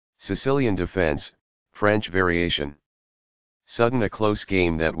Sicilian defense, French variation. Sudden a close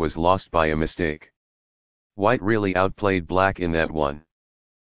game that was lost by a mistake. White really outplayed black in that one.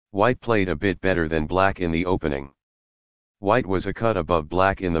 White played a bit better than black in the opening. White was a cut above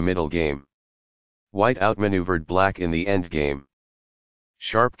black in the middle game. White outmaneuvered black in the end game.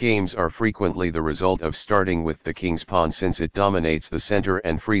 Sharp games are frequently the result of starting with the king's pawn since it dominates the center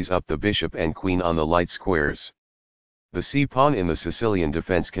and frees up the bishop and queen on the light squares. The c-pawn in the Sicilian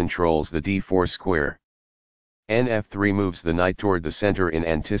defense controls the d4 square. Nf3 moves the knight toward the center in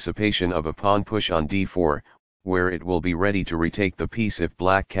anticipation of a pawn push on d4, where it will be ready to retake the piece if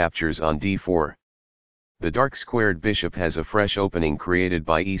black captures on d4. The dark squared bishop has a fresh opening created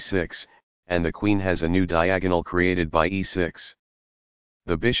by e6, and the queen has a new diagonal created by e6.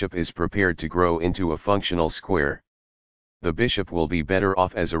 The bishop is prepared to grow into a functional square. The bishop will be better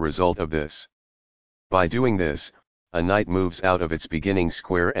off as a result of this. By doing this, a knight moves out of its beginning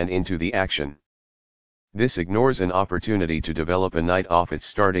square and into the action. This ignores an opportunity to develop a knight off its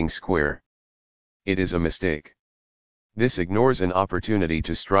starting square. It is a mistake. This ignores an opportunity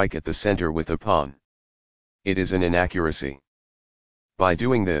to strike at the center with a pawn. It is an inaccuracy. By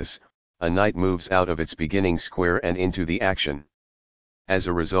doing this, a knight moves out of its beginning square and into the action. As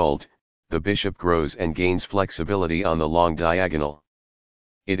a result, the bishop grows and gains flexibility on the long diagonal.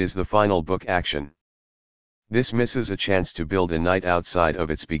 It is the final book action. This misses a chance to build a knight outside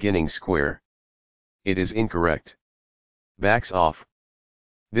of its beginning square. It is incorrect. Backs off.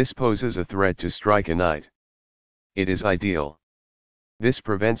 This poses a threat to strike a knight. It is ideal. This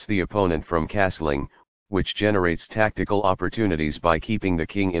prevents the opponent from castling, which generates tactical opportunities by keeping the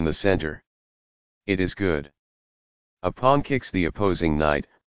king in the center. It is good. A pawn kicks the opposing knight,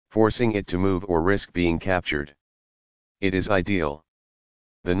 forcing it to move or risk being captured. It is ideal.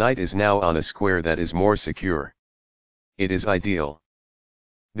 The knight is now on a square that is more secure. It is ideal.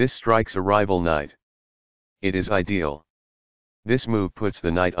 This strikes a rival knight. It is ideal. This move puts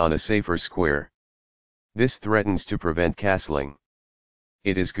the knight on a safer square. This threatens to prevent castling.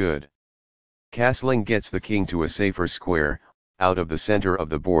 It is good. Castling gets the king to a safer square, out of the center of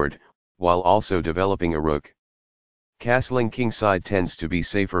the board, while also developing a rook. Castling kingside tends to be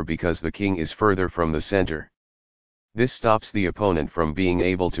safer because the king is further from the center. This stops the opponent from being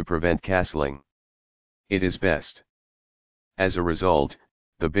able to prevent castling. It is best. As a result,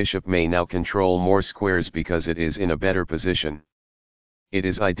 the bishop may now control more squares because it is in a better position. It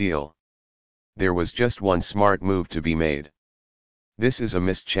is ideal. There was just one smart move to be made. This is a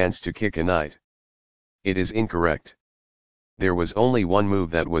missed chance to kick a knight. It is incorrect. There was only one move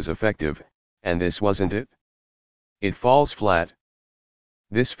that was effective, and this wasn't it? It falls flat.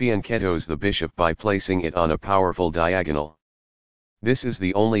 This fianchettos the bishop by placing it on a powerful diagonal. This is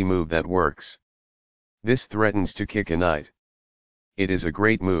the only move that works. This threatens to kick a knight. It is a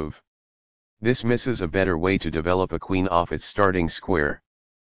great move. This misses a better way to develop a queen off its starting square.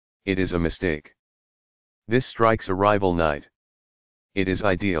 It is a mistake. This strikes a rival knight. It is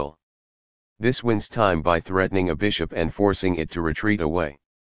ideal. This wins time by threatening a bishop and forcing it to retreat away.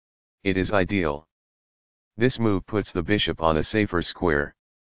 It is ideal. This move puts the bishop on a safer square.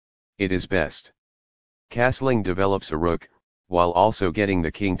 It is best. Castling develops a rook, while also getting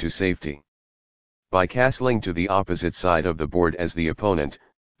the king to safety. By castling to the opposite side of the board as the opponent,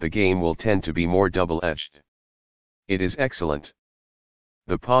 the game will tend to be more double-edged. It is excellent.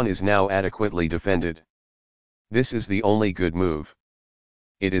 The pawn is now adequately defended. This is the only good move.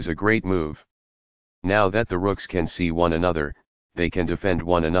 It is a great move. Now that the rooks can see one another, they can defend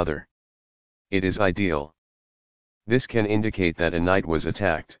one another. It is ideal. This can indicate that a knight was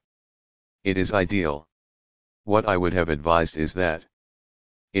attacked. It is ideal. What I would have advised is that.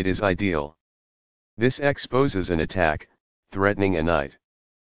 It is ideal. This exposes an attack, threatening a knight.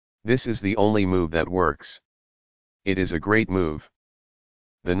 This is the only move that works. It is a great move.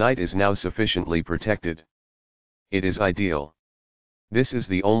 The knight is now sufficiently protected. It is ideal. This is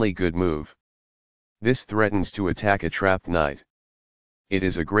the only good move. This threatens to attack a trapped knight. It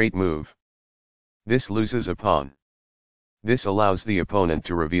is a great move. This loses a pawn. This allows the opponent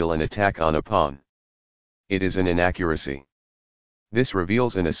to reveal an attack on a pawn. It is an inaccuracy. This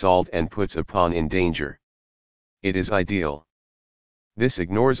reveals an assault and puts a pawn in danger. It is ideal. This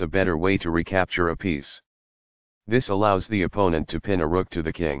ignores a better way to recapture a piece. This allows the opponent to pin a rook to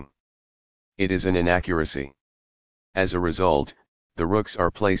the king. It is an inaccuracy. As a result, the rooks are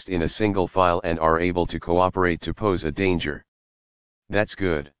placed in a single file and are able to cooperate to pose a danger. That's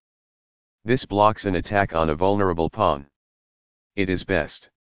good. This blocks an attack on a vulnerable pawn. It is best.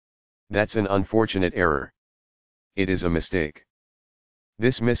 That's an unfortunate error. It is a mistake.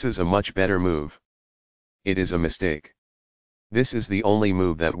 This misses a much better move. It is a mistake. This is the only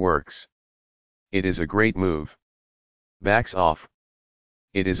move that works. It is a great move. Backs off.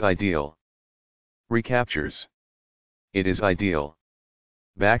 It is ideal. Recaptures. It is ideal.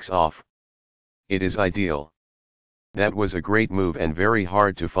 Backs off. It is ideal. That was a great move and very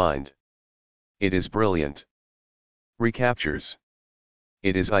hard to find. It is brilliant. Recaptures.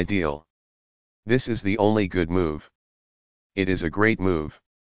 It is ideal. This is the only good move. It is a great move.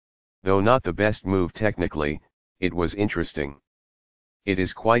 Though not the best move technically, it was interesting. It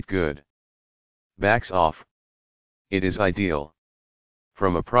is quite good. Backs off. It is ideal.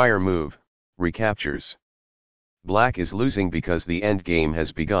 From a prior move, recaptures. Black is losing because the endgame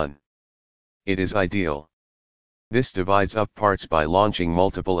has begun. It is ideal. This divides up parts by launching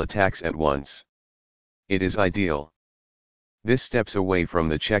multiple attacks at once. It is ideal. This steps away from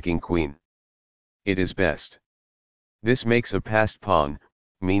the checking queen. It is best. This makes a passed pawn,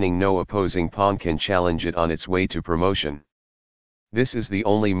 meaning no opposing pawn can challenge it on its way to promotion. This is the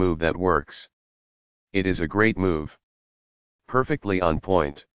only move that works. It is a great move. Perfectly on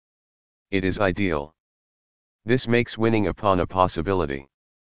point. It is ideal. This makes winning a pawn a possibility.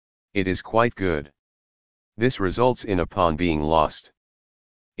 It is quite good. This results in a pawn being lost.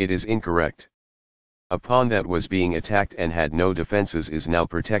 It is incorrect. A pawn that was being attacked and had no defenses is now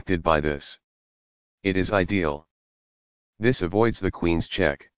protected by this. It is ideal. This avoids the queen's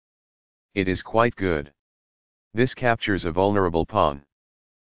check. It is quite good. This captures a vulnerable pawn.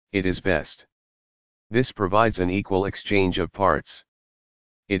 It is best. This provides an equal exchange of parts.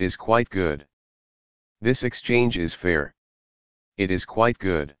 It is quite good. This exchange is fair. It is quite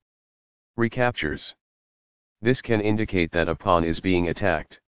good. Recaptures. This can indicate that a pawn is being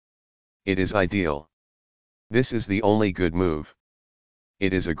attacked. It is ideal. This is the only good move.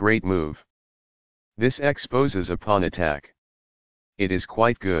 It is a great move. This exposes a pawn attack. It is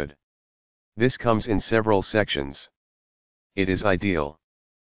quite good. This comes in several sections. It is ideal.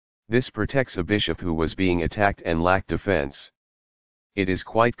 This protects a bishop who was being attacked and lacked defense. It is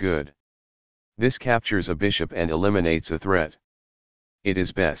quite good. This captures a bishop and eliminates a threat. It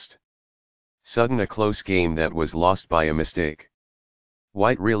is best. Sudden a close game that was lost by a mistake.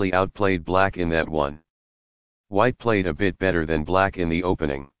 White really outplayed black in that one. White played a bit better than black in the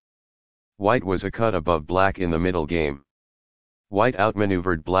opening. White was a cut above black in the middle game. White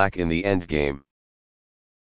outmaneuvered black in the end game.